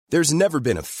There's never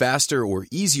been a faster or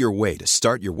easier way to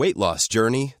start your weight loss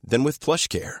journey than with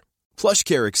PlushCare.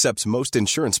 PlushCare accepts most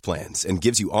insurance plans and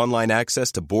gives you online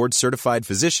access to board-certified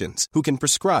physicians who can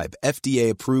prescribe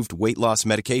FDA-approved weight loss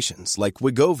medications like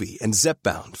Wegovy and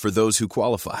Zepbound for those who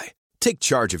qualify. Take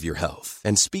charge of your health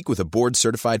and speak with a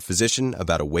board-certified physician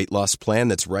about a weight loss plan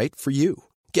that's right for you.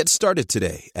 Get started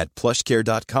today at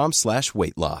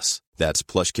plushcare.com/weight loss. That's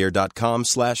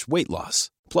plushcare.com/weight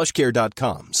loss.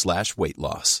 plushcare.com/weight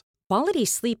loss. Quality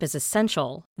sleep is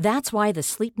essential. That's why the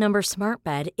Sleep Number Smart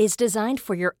Bed is designed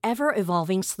for your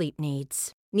ever-evolving sleep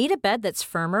needs. Need a bed that's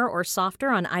firmer or softer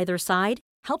on either side?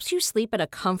 Helps you sleep at a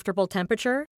comfortable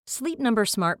temperature? Sleep Number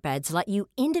Smart Beds let you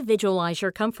individualize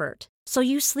your comfort, so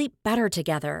you sleep better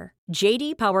together.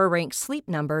 J.D. Power ranks Sleep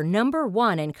Number number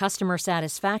 1 in customer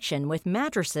satisfaction with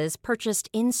mattresses purchased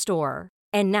in-store.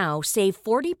 And now save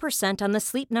 40% on the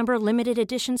Sleep Number Limited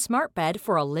Edition Smart Bed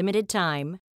for a limited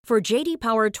time. For J.D.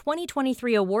 Power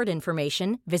 2023 award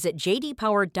information, visit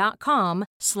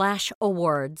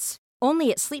jdpower.com/awards.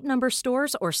 Only at Sleep Number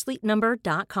stores or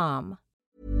sleepnumber.com.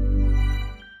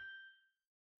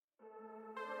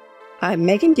 I'm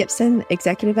Megan Gibson,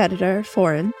 Executive Editor,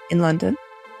 Foreign in London.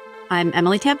 I'm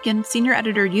Emily Tampkin, Senior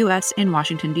Editor, U.S. in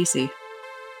Washington, D.C.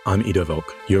 I'm Ido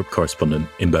Volk, Europe Correspondent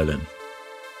in Berlin.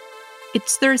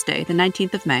 It's Thursday, the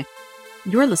 19th of May.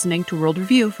 You're listening to World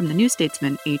Review from The New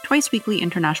Statesman, a twice-weekly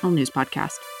international news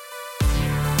podcast.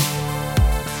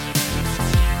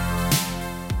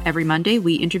 Every Monday,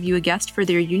 we interview a guest for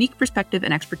their unique perspective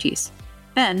and expertise.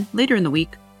 Then, later in the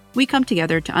week, we come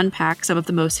together to unpack some of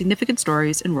the most significant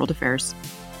stories in world affairs.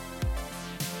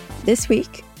 This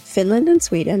week, Finland and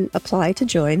Sweden apply to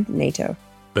join NATO.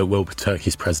 But will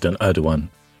Turkey's President Erdogan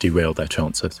derail their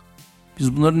chances? Biz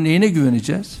bunların neyine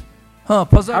güveneceğiz? How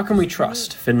can we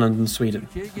trust Finland and Sweden?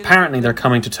 Apparently they're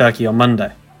coming to Turkey on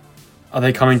Monday. Are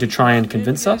they coming to try and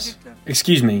convince us?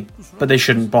 Excuse me, but they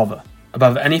shouldn't bother.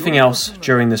 Above anything else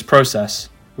during this process,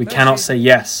 we cannot say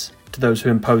yes to those who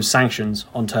impose sanctions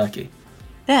on Turkey.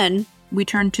 Then, we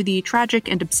turn to the tragic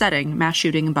and upsetting mass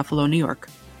shooting in Buffalo, New York.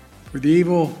 For the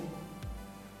evil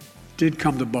did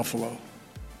come to Buffalo.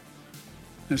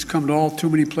 It's come to all too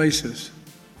many places.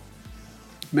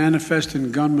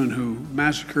 Manifesting gunmen who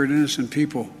massacred innocent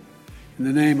people in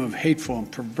the name of hateful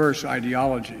and perverse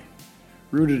ideology,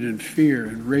 rooted in fear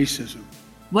and racism.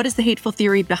 What is the hateful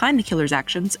theory behind the killer's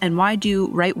actions, and why do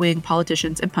right-wing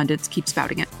politicians and pundits keep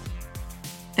spouting it?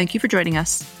 Thank you for joining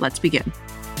us. Let's begin.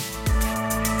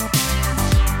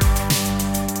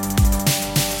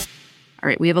 All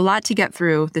right, we have a lot to get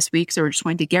through this week, so we're just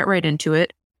going to get right into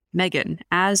it. Megan,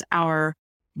 as our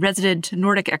resident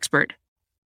Nordic expert,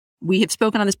 we have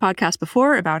spoken on this podcast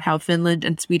before about how Finland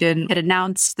and Sweden had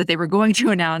announced that they were going to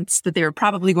announce that they were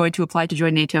probably going to apply to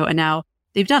join NATO, and now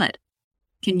they've done it.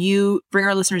 Can you bring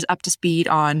our listeners up to speed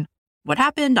on what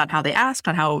happened, on how they asked,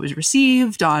 on how it was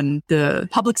received, on the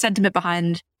public sentiment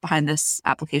behind this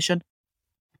application?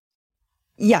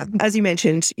 Yeah, as you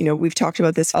mentioned, we've talked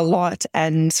about this a lot,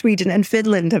 and Sweden and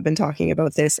Finland have been talking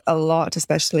about this a lot,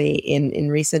 especially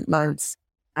in recent months,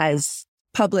 as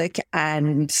public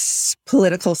and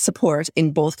political support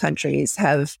in both countries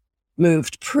have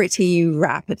moved pretty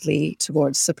rapidly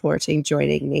towards supporting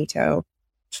joining NATO.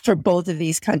 For both of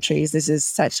these countries, this is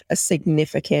such a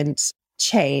significant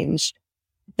change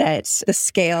that the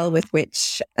scale with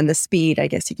which, and the speed, I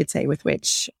guess you could say, with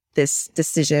which this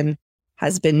decision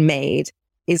has been made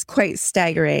is quite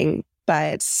staggering.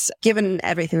 But given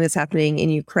everything that's happening in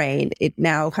Ukraine, it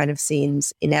now kind of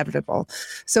seems inevitable.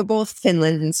 So both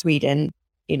Finland and Sweden,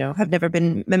 have never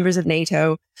been members of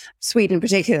NATO. Sweden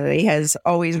particularly has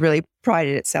always really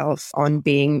prided itself on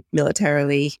being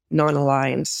militarily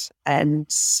non-aligned.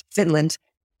 And Finland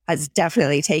has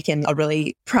definitely taken a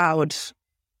really proud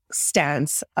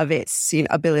stance of its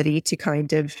ability to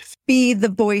kind of be the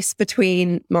voice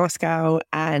between Moscow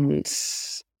and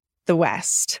the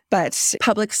West. But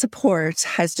public support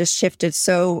has just shifted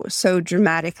so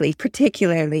dramatically,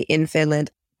 particularly in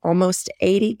Finland. Almost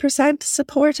 80%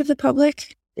 support of the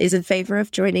public is in favor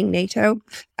of joining NATO.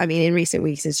 I mean, in recent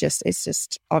weeks, it's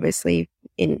just obviously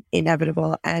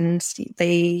inevitable. And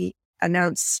they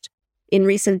announced in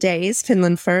recent days,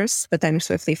 Finland first, but then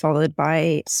swiftly followed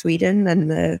by Sweden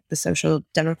and the Social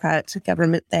Democrat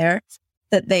government there,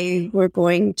 that they were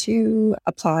going to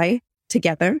apply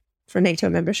together for NATO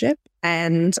membership.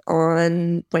 And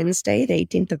on Wednesday, the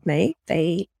 18th of May,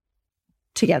 they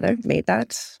together made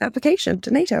that application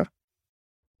to NATO.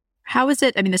 How is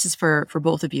it? I mean, this is for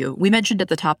both of you. We mentioned at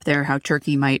the top there how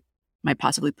Turkey might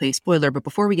possibly play spoiler. But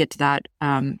before we get to that,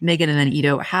 Megan and then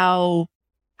Ido, how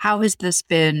has this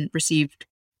been received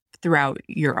throughout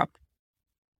Europe?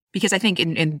 Because I think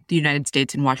in the United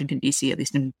States, in Washington, D.C., at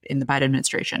least in the Biden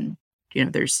administration,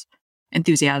 there's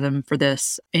enthusiasm for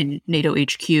this. In NATO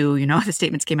HQ, the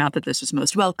statements came out that this was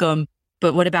most welcome.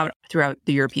 But what about throughout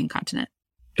the European continent?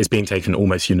 It's being taken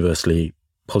almost universally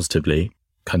positively.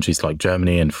 Countries like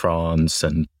Germany and France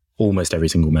and almost every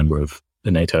single member of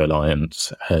the NATO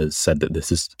alliance has said that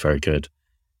this is very good.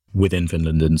 Within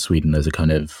Finland and Sweden, there's a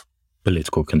kind of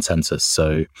political consensus.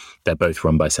 So they're both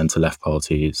run by centre-left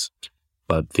parties,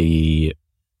 but the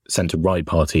centre-right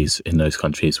parties in those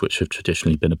countries, which have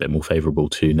traditionally been a bit more favourable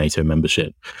to NATO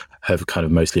membership, have kind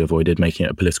of mostly avoided making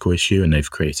it a political issue, and they've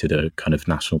created a kind of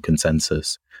national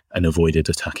consensus and avoided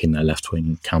attacking their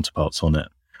left-wing counterparts on it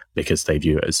because they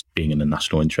view it as being in the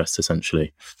national interest,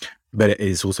 essentially. But it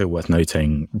is also worth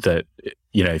noting that,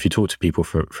 if you talk to people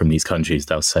from these countries,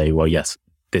 they'll say, well, yes,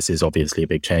 this is obviously a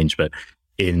big change, but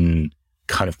in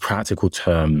kind of practical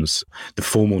terms, the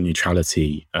formal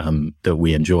neutrality that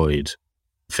we enjoyed,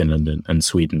 Finland and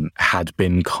Sweden, had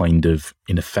been kind of,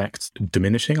 in effect,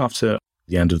 diminishing after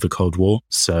the end of the Cold War.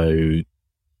 So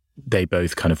they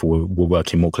both kind of were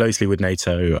working more closely with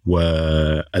NATO,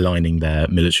 were aligning their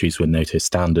militaries with NATO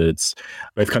standards.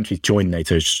 Both countries joined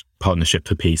NATO's Partnership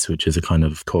for Peace, which is a kind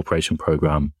of cooperation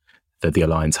program that the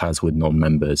alliance has with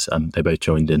non-members. They both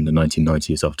joined in the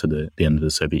 1990s after the end of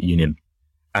the Soviet Union.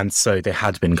 And so they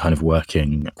had been kind of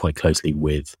working quite closely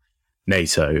with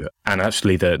NATO. And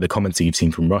actually the comments that you've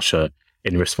seen from Russia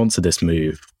in response to this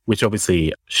move, which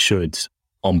obviously should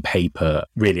on paper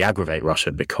really aggravate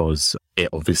Russia because it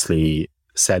obviously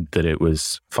said that it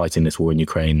was fighting this war in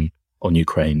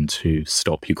Ukraine to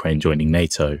stop Ukraine joining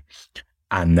NATO.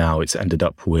 And now it's ended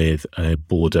up with a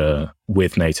border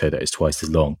with NATO that is twice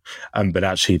as long. But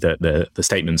actually the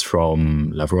statements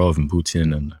from Lavrov and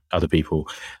Putin and other people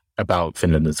about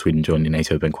Finland and Sweden joining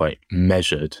NATO have been quite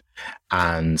measured.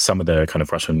 And some of the kind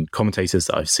of Russian commentators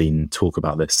that I've seen talk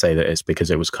about this say that it's because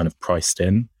it was kind of priced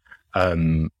in.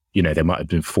 They might have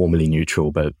been formally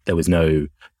neutral, but there wasn't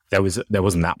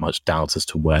that much doubt as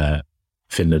to where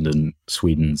Finland and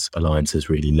Sweden's alliances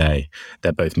really lay.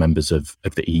 They're both members of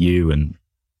the EU, and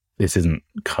this isn't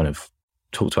kind of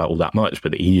talked about all that much,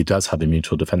 but the EU does have a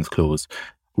mutual defence clause,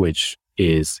 which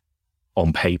is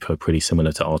on paper pretty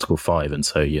similar to Article 5. And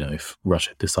so, if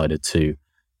Russia decided to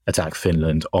attack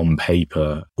Finland, on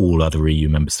paper, all other EU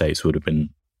member states would have been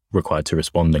required to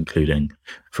respond, including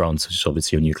France, which is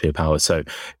obviously a nuclear power. So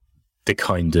the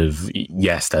kind of,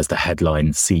 yes, there's the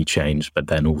headline sea change, but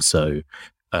then also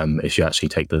if you actually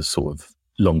take the sort of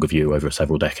longer view over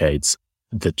several decades,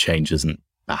 the change isn't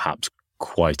perhaps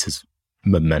quite as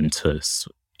momentous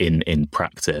in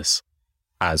practice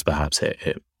as perhaps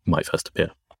it might first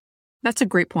appear. That's a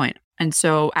great point. And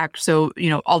so,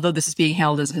 although this is being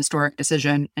hailed as a historic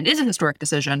decision and is a historic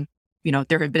decision,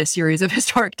 there have been a series of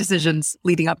historic decisions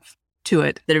leading up to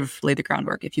it that have laid the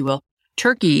groundwork, if you will.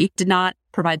 Turkey did not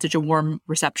provide such a warm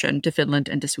reception to Finland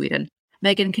and to Sweden.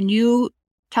 Megan, can you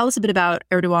tell us a bit about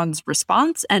Erdogan's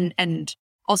response and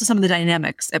also some of the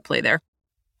dynamics at play there?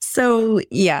 So,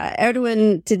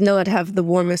 Erdogan did not have the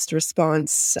warmest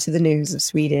response to the news of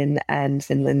Sweden and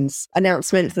Finland's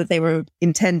announcement that they were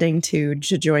intending to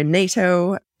join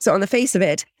NATO. So on the face of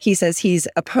it, he says he's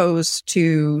opposed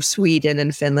to Sweden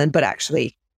and Finland, but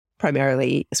actually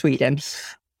primarily Sweden,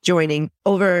 joining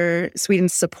over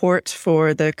Sweden's support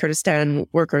for the Kurdistan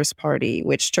Workers' Party,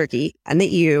 which Turkey and the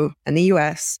EU and the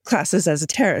US classes as a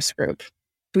terrorist group.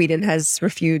 Sweden has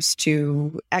refused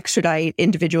to extradite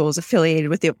individuals affiliated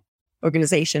with the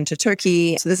organization to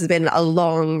Turkey. So this has been a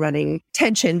long-running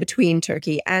tension between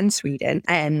Turkey and Sweden.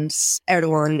 And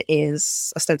Erdogan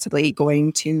is ostensibly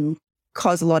going to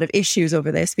cause a lot of issues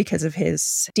over this because of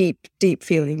his deep, deep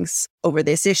feelings over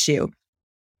this issue.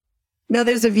 Now,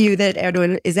 there's a view that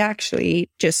Erdogan is actually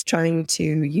just trying to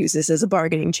use this as a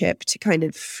bargaining chip to kind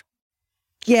of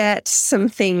get some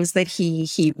things that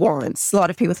he wants. A lot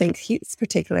of people think it's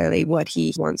particularly what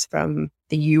he wants from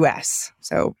the US.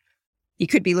 So he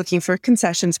could be looking for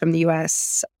concessions from the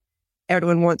US.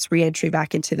 Erdogan wants re-entry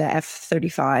back into the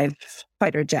F-35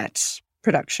 fighter jet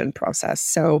production process.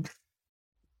 So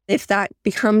if that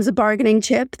becomes a bargaining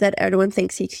chip that Erdogan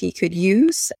thinks he could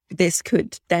use, this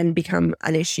could then become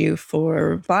an issue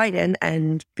for Biden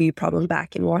and be a problem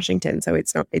back in Washington. So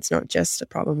it's not just a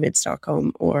problem in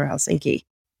Stockholm or Helsinki.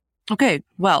 Okay,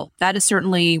 well, that is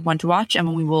certainly one to watch,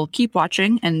 and we will keep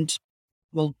watching, and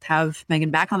we'll have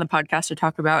Megan back on the podcast to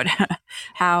talk about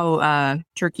how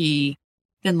Turkey,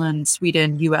 Finland,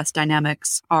 Sweden, U.S.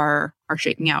 dynamics are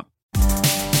shaking out.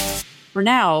 For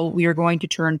now, we are going to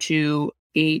turn to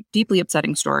a deeply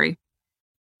upsetting story.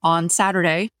 On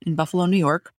Saturday in Buffalo, New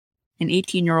York, an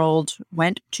 18-year-old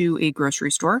went to a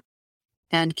grocery store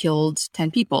and killed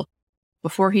 10 people.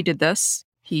 Before he did this,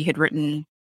 he had written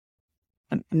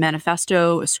a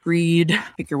manifesto, a screed,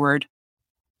 pick your word,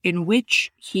 in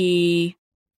which he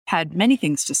had many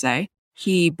things to say.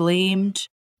 He blamed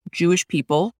Jewish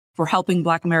people for helping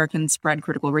Black Americans spread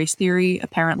critical race theory.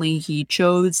 Apparently, he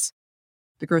chose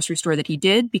the grocery store that he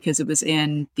did because it was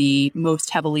in the most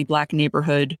heavily Black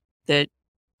neighborhood that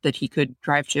he could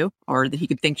drive to, or that he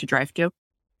could think to drive to.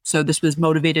 So this was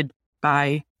motivated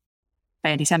by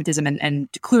anti-Semitism and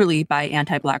clearly by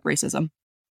anti-Black racism.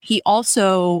 He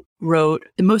also wrote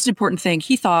the most important thing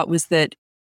he thought was that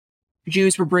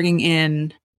Jews were bringing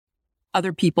in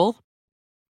other people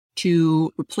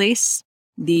to replace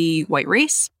the white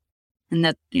race, and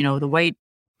that, you know, the white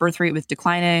birth rate was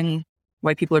declining,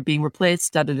 white people are being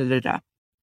replaced, da-da-da-da-da.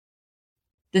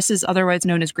 This is otherwise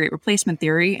known as Great Replacement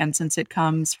Theory, and since it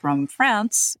comes from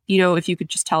France, if you could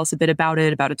just tell us a bit about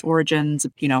it, about its origins,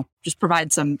 just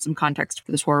provide some context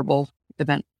for this horrible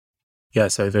event. Yeah,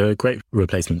 so the Great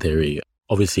Replacement Theory,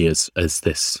 obviously, as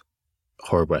this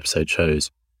horrible episode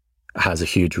shows, has a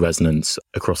huge resonance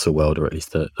across the world, or at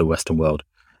least the Western world.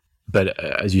 But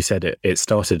as you said, it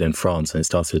started in France, and it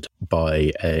started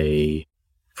by a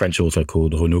French author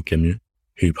called Renaud Camus,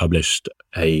 who published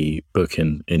a book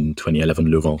in 2011,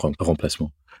 Le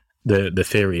Remplacement. The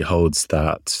theory holds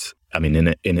that,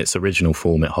 in its original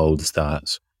form, it holds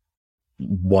that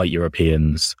white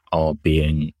Europeans are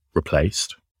being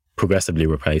replaced, progressively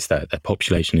replaced, that their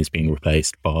population is being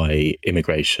replaced by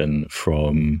immigration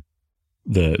from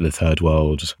the Third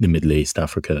World, the Middle East,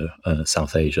 Africa,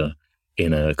 South Asia,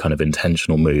 in a kind of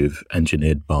intentional move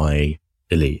engineered by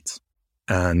elites.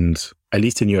 And at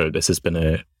least in Europe, this has been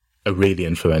a really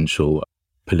influential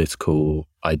political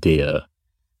idea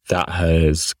that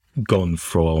has gone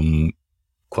from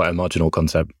quite a marginal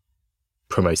concept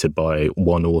promoted by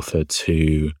one author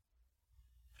to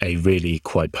a really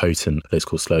quite potent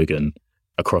political slogan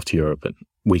across Europe. And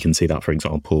we can see that, for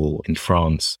example, in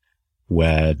France,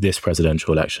 where this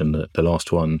presidential election, the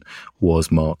last one,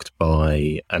 was marked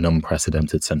by an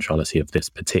unprecedented centrality of this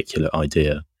particular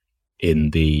idea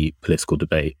in the political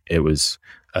debate. It was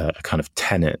a kind of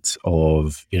tenet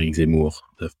of Éric Zemmour,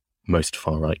 the most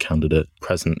far-right candidate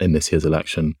present in this year's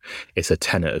election. It's a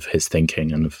tenet of his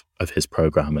thinking and of his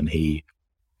program, and he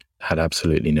had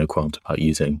absolutely no qualms about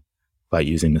using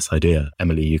this idea.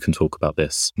 Emily, you can talk about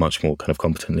this much more kind of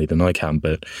competently than I can,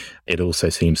 but it also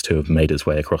seems to have made its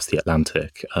way across the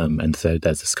Atlantic. And so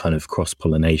there's this kind of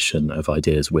cross-pollination of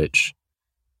ideas which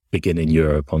begin in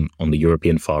Europe on the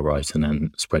European far right and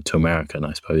then spread to America. And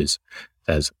I suppose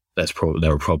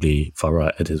there are probably far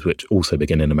right ideas which also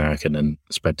begin in America and then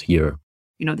spread to Europe.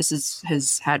 This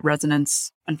has had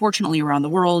resonance, unfortunately, around the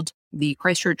world. The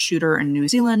Christchurch shooter in New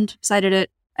Zealand cited it,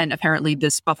 and apparently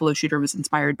this Buffalo shooter was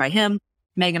inspired by him.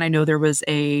 Megan, I know there was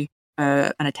an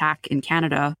attack in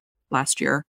Canada last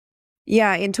year.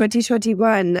 Yeah, in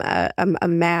 2021, a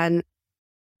man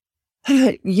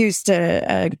used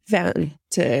a van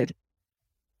to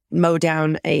mow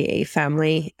down a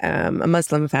family, a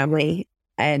Muslim family,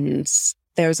 and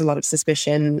there was a lot of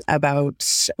suspicion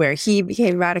about where he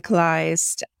became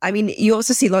radicalized. You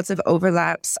also see lots of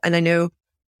overlaps, and I know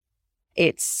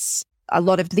it's a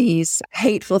lot of these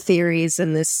hateful theories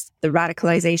and the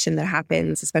radicalization that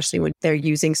happens, especially when they're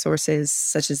using sources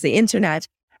such as the internet.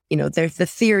 The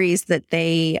theories that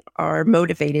they are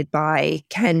motivated by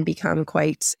can become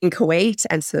quite inchoate.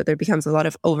 And so there becomes a lot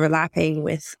of overlapping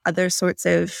with other sorts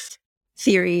of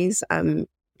theories.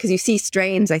 Because you see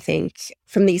strains, I think,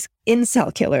 from these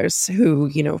incel killers who,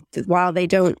 while they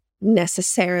don't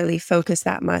necessarily focus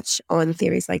that much on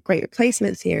theories like Great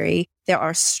Replacement Theory, there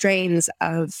are strains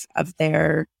of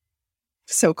their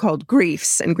so-called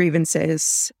griefs and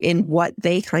grievances in what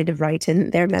they kind of write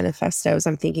in their manifestos.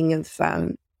 I'm thinking of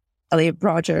Elliot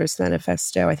Rodgers'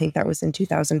 manifesto. I think that was in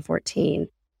 2014.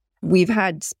 We've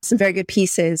had some very good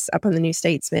pieces up on the New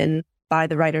Statesman by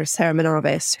the writer Sarah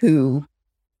Manavis, who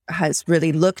has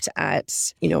really looked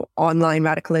at, online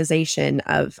radicalization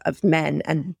of men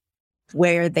and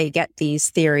where they get these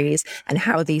theories and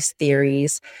how these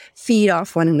theories feed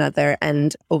off one another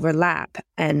and overlap.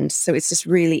 And so it's just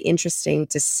really interesting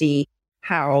to see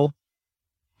how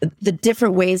the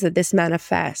different ways that this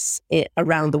manifests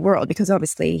around the world, because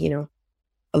obviously,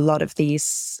 a lot of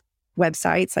these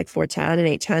websites like 4chan and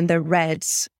 8chan, they're read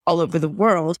all over the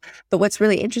world. But what's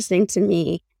really interesting to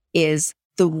me is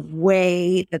the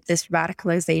way that this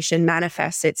radicalization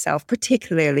manifests itself,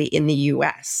 particularly in the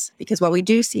US. Because while we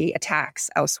do see attacks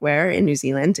elsewhere in New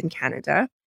Zealand and Canada,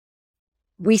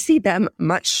 we see them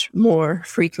much more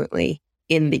frequently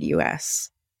in the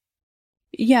US.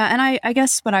 Yeah, and I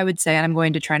guess what I would say, and I'm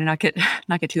going to try to not get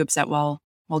too upset while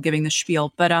giving the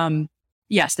spiel, but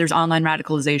yes, there's online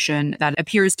radicalization that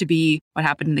appears to be what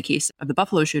happened in the case of the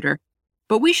Buffalo shooter.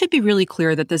 But we should be really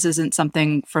clear that this isn't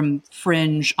something from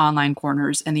fringe online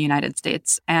corners in the United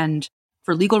States. And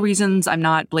for legal reasons, I'm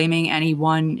not blaming any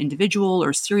one individual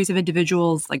or series of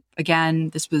individuals. Like,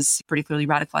 again, this was pretty clearly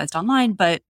radicalized online,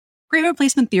 but great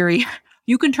replacement theory.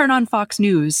 You can turn on Fox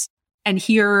News and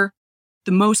hear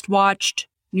the most watched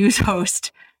news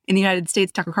host in the United States,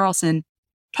 Tucker Carlson,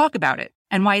 talk about it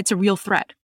and why it's a real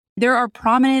threat. There are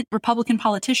prominent Republican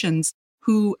politicians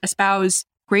who espouse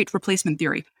great replacement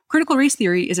theory. Critical race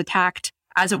theory is attacked,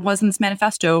 as it was in this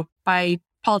manifesto, by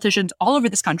politicians all over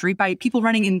this country, by people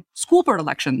running in school board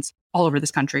elections all over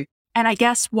this country. And I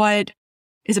guess what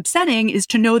is upsetting is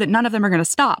to know that none of them are going to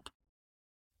stop.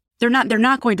 They're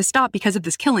not going to stop because of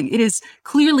this killing. It is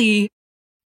clearly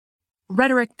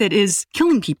rhetoric that is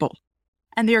killing people,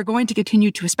 and they are going to continue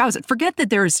to espouse it. Forget that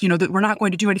that we're not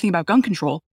going to do anything about gun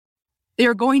control. They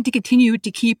are going to continue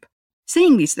to keep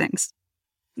saying these things,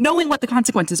 knowing what the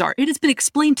consequences are. It has been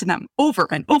explained to them over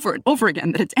and over and over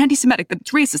again that it's anti-Semitic, that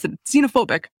it's racist, that it's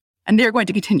xenophobic, and they're going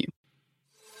to continue.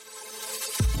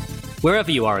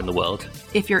 Wherever you are in the world,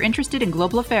 if you're interested in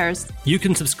global affairs, you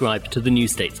can subscribe to The New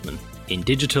Statesman, in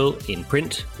digital, in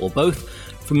print, or both,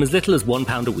 from as little as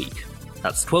 £1 a week.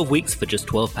 That's 12 weeks for just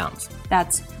 £12.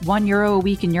 That's €1 a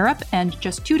week in Europe and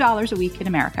just $2 a week in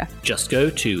America. Just go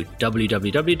to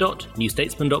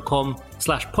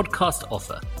www.newstatesman.com/podcast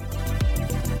offer.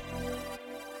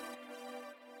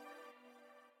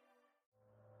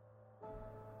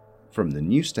 From The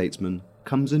New Statesman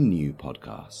comes a new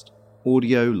podcast,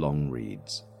 Audio Long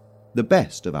Reads. The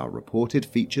best of our reported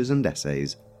features and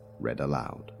essays read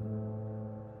aloud.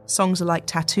 Songs are like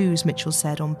tattoos, Mitchell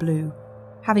said on Blue.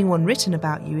 Having one written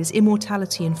about you is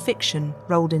immortality and fiction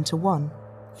rolled into one.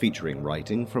 Featuring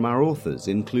writing from our authors,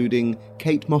 including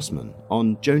Kate Mossman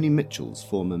on Joni Mitchell's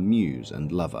former muse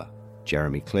and lover,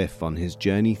 Jeremy Cliff on his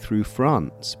journey through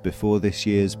France before this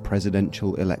year's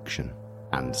presidential election,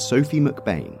 and Sophie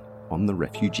McBain on the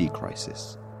refugee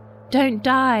crisis. "Don't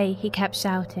die," he kept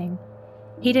shouting.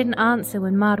 He didn't answer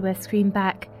when Marwa screamed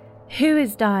back, "Who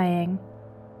is dying?"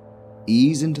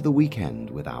 Ease into the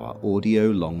weekend with our audio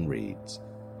long reads,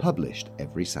 published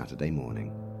every Saturday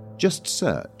morning. Just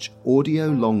search Audio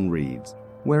Long Reads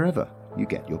wherever you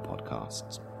get your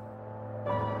podcasts.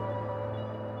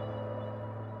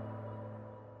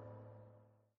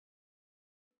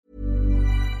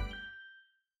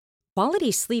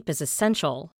 Quality sleep is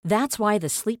essential. That's why the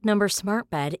Sleep Number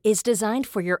Smart Bed is designed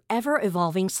for your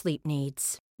ever-evolving sleep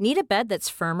needs. Need a bed that's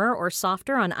firmer or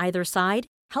softer on either side?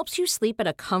 Helps you sleep at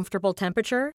a comfortable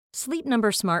temperature? Sleep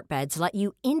Number Smart Beds let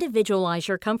you individualize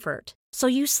your comfort, so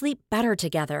you sleep better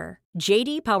together.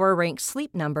 J.D. Power ranks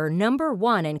Sleep Number number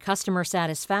 1 in customer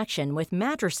satisfaction with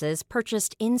mattresses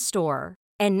purchased in-store.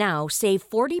 And now, save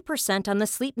 40% on the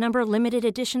Sleep Number Limited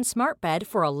Edition Smart Bed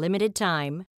for a limited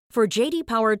time. For J.D.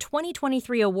 Power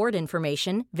 2023 award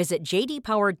information, visit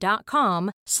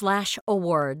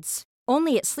jdpower.com/awards.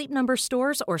 Only at Sleep Number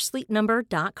stores or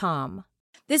sleepnumber.com.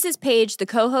 This is Paige, the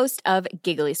co-host of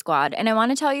Giggly Squad, and I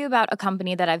want to tell you about a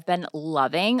company that I've been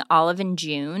loving, Olive &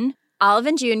 June.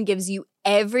 Olive & June gives you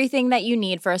everything that you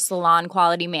need for a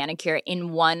salon-quality manicure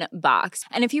in one box.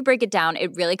 And if you break it down,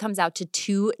 it really comes out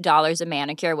to $2 a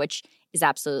manicure, which is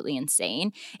absolutely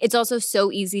insane. It's also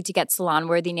so easy to get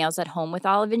salon-worthy nails at home with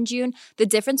Olive & June. The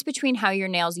difference between how your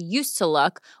nails used to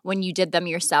look when you did them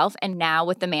yourself and now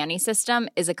with the Mani system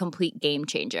is a complete game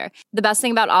changer. The best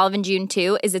thing about Olive & June,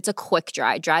 too, is it's a quick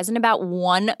dry. Dries in about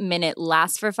 1 minute,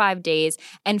 lasts for 5 days,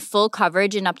 and full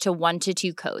coverage in up to 1 to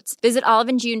 2 coats. Visit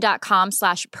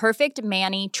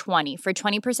oliveandjune.com/perfectmani20 for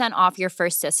 20% off your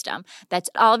first system. That's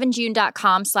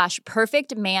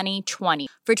oliveandjune.com/perfectmani20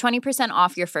 for 20%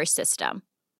 off your first system.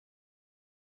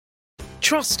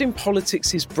 Trust in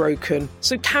politics is broken,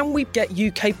 so can we get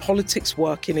UK politics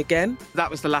working again? That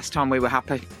was the last time we were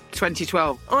happy.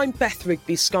 2012. I'm Beth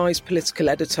Rigby, Sky's political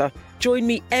editor. Join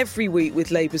me every week with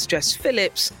Labour's Jess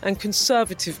Phillips and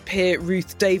Conservative peer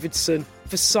Ruth Davidson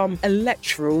for some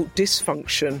electoral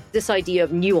dysfunction. This idea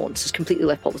of nuance is completely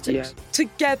left politics. Yeah.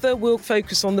 Together we'll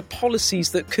focus on the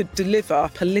policies that could deliver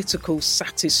political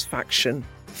satisfaction.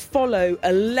 Follow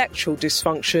Electoral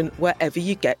Dysfunction wherever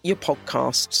you get your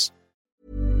podcasts.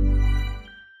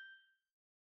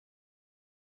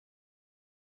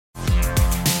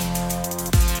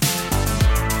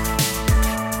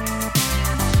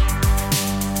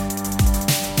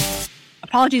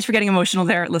 Apologies for getting emotional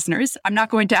there, listeners. I'm not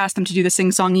going to ask them to do the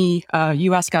sing-songy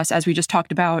you ask us, as we just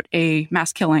talked about a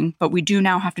mass killing, but we do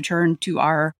now have to turn to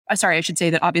our... I should say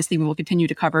that obviously we will continue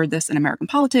to cover this in American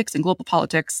politics and global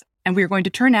politics, and we are going to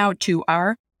turn now to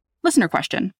our listener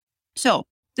question. So,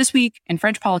 this week in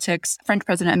French politics, French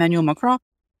President Emmanuel Macron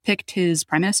picked his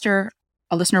prime minister.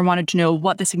 A listener wanted to know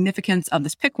what the significance of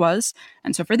this pick was,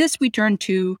 and so for this we turn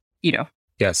to Guido.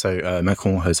 Yeah, so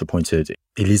Macron has appointed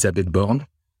Elisabeth Borne,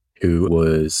 who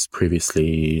was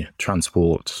previously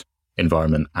Transport,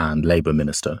 Environment and Labour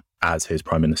Minister, as his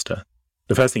Prime Minister.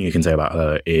 The first thing you can say about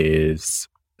her is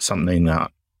something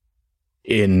that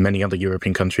in many other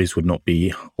European countries would not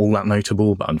be all that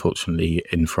notable, but unfortunately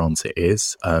in France it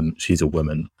is. She's a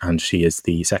woman, and she is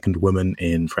the second woman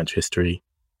in French history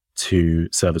to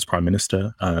serve as Prime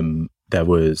Minister. There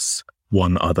was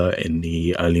one other in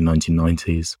the early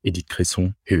 1990s, Edith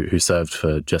Cresson, who served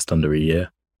for just under a year.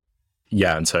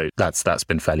 Yeah, and so that's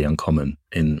been fairly uncommon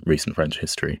in recent French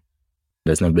history.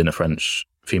 There's never been a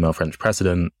female French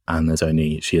president, and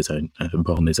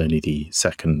Borne is only the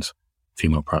second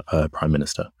female prime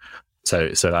minister. So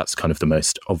that's kind of the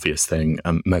most obvious thing.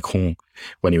 Macron,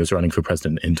 when he was running for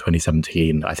president in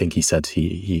 2017, I think he said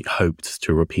he hoped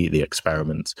to repeat the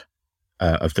experiment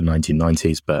of the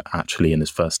 1990s, but actually in his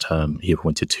first term, he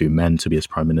appointed two men to be his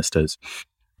prime ministers.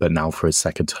 But now for his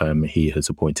second term, he has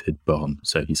appointed Borne.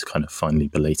 So he's kind of finally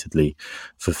belatedly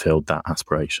fulfilled that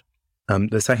aspiration.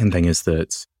 The second thing is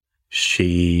that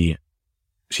she's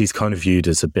kind of viewed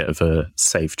as a bit of a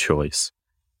safe choice.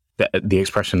 The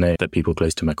expression that people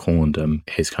close to Macron and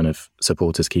his kind of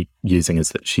supporters keep using is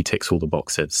that she ticks all the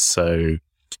boxes. So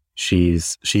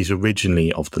she's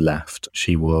originally of the left.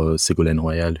 She was Ségolène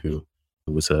Royal, who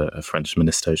was a French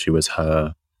minister. She was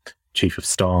her chief of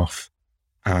staff,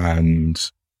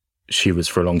 and she was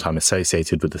for a long time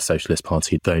associated with the Socialist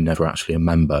Party, though never actually a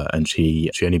member. And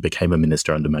she only became a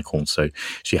minister under Macron. So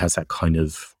she has that kind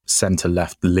of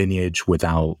centre-left lineage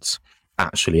without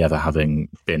actually ever having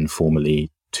been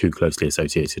formally too closely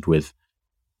associated with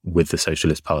the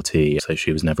Socialist Party. So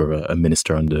she was never a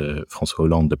minister under François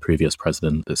Hollande, the previous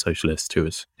president, the socialist, who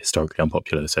was historically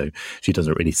unpopular. So she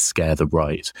doesn't really scare the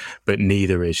right. But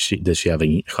neither does she have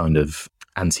any kind of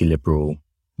anti-liberal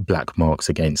black marks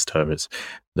against her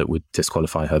that would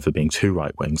disqualify her for being too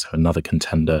right-wing. So another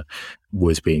contender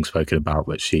was being spoken about,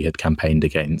 which she had campaigned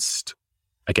against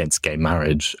gay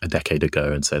marriage a decade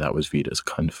ago. And so that was viewed as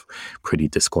kind of pretty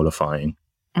disqualifying.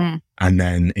 Mm. And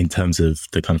then in terms of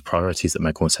the kind of priorities that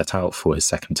Macron set out for his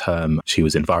second term, she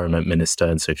was environment minister.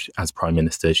 And so as prime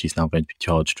minister, she's now going to be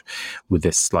charged with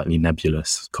this slightly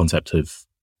nebulous concept of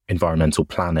environmental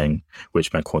planning,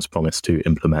 which Macron's promised to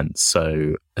implement.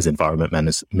 So as environment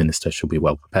minister, she'll be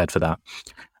well prepared for that.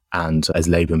 And as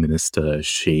Labour minister,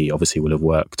 she obviously will have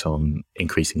worked on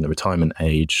increasing the retirement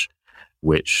age,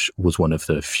 which was one of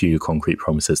the few concrete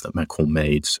promises that Macron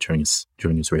made during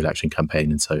his re-election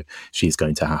campaign. And so she's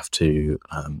going to have to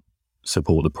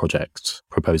support the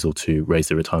proposal to raise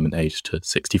the retirement age to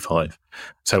 65.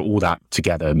 So all that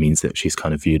together means that she's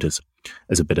kind of viewed as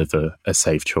a bit of a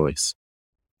safe choice.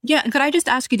 Yeah, could I just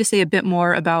ask you to say a bit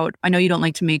more about, I know you don't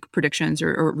like to make predictions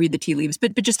or read the tea leaves,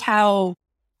 but just how,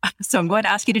 so I'm going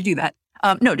to ask you to do that.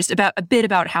 Just a bit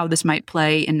about how this might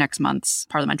play in next month's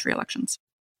parliamentary elections.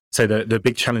 So the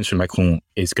big challenge for Macron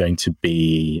is going to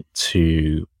be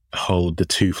to hold the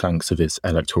two flanks of his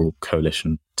electoral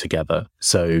coalition together.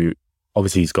 So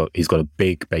obviously he's got a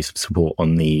big base of support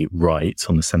on the right,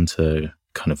 on the centre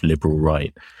kind of liberal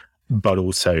right, but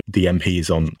also the MPs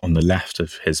on the left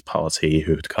of his party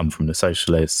who had come from the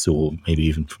Socialists or maybe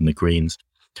even from the Greens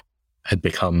had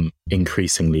become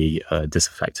increasingly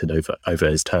disaffected over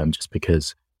his term, just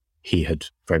because he had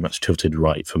very much tilted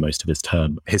right for most of his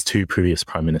term. His two previous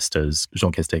prime ministers,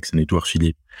 Jean Castex and Édouard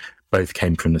Philippe, both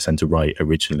came from the centre-right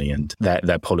originally, and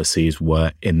their policies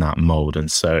were in that mould.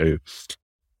 And so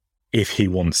if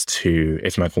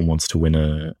Macron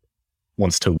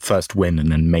wants to first win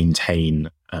and then maintain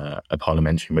a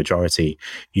parliamentary majority,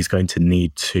 he's going to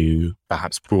need to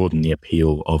perhaps broaden the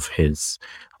appeal of his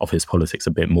politics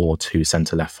a bit more to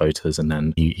centre-left voters, and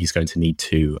then he's going to need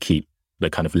to keep the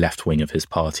kind of left wing of his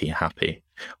party happy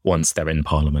once they're in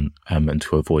parliament, and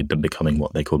to avoid them becoming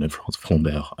what they call in France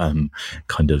frondeurs,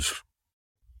 kind of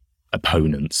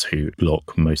opponents who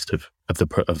block most of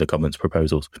the government's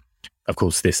proposals. Of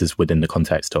course, this is within the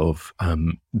context of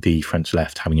the French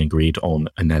left having agreed on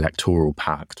an electoral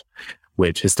pact,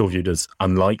 which is still viewed as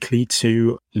unlikely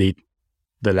to lead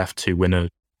the left to win a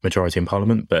majority in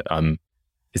parliament, but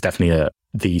is definitely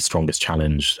the strongest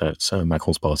challenge that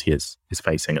Macron's party is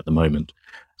facing at the moment.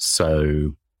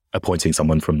 So appointing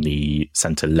someone from the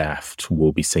centre left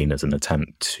will be seen as an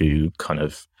attempt to kind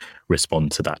of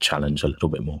respond to that challenge a little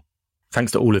bit more.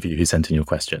 Thanks to all of you who sent in your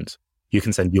questions. You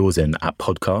can send yours in at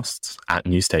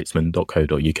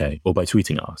podcasts@newstatesman.co.uk or by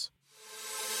tweeting us.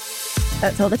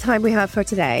 That's all the time we have for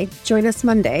today. Join us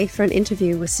Monday for an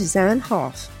interview with Suzanne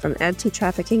Hoff from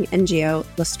anti-trafficking NGO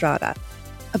La Strada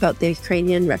about the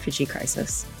Ukrainian refugee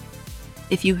crisis.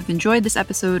 If you have enjoyed this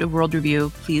episode of World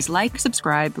Review, please like,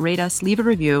 subscribe, rate us, leave a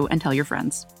review, and tell your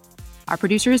friends. Our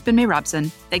producer has been May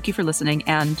Robson. Thank you for listening,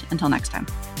 and until next time.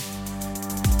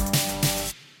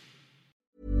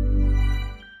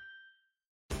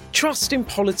 Trust in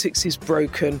politics is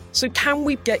broken. So can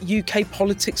we get UK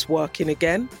politics working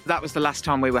again? That was the last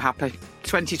time we were happy.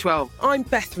 2012. I'm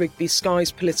Beth Rigby,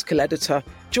 Sky's political editor.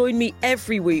 Join me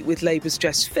every week with Labour's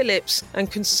Jess Phillips and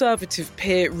Conservative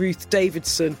peer Ruth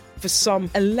Davidson for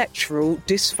some electoral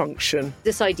dysfunction.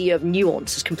 This idea of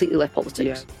nuance has completely left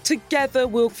politics. Together,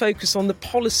 we'll focus on the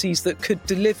policies that could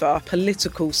deliver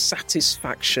political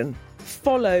satisfaction.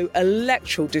 Follow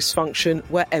Electoral Dysfunction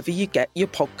wherever you get your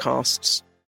podcasts.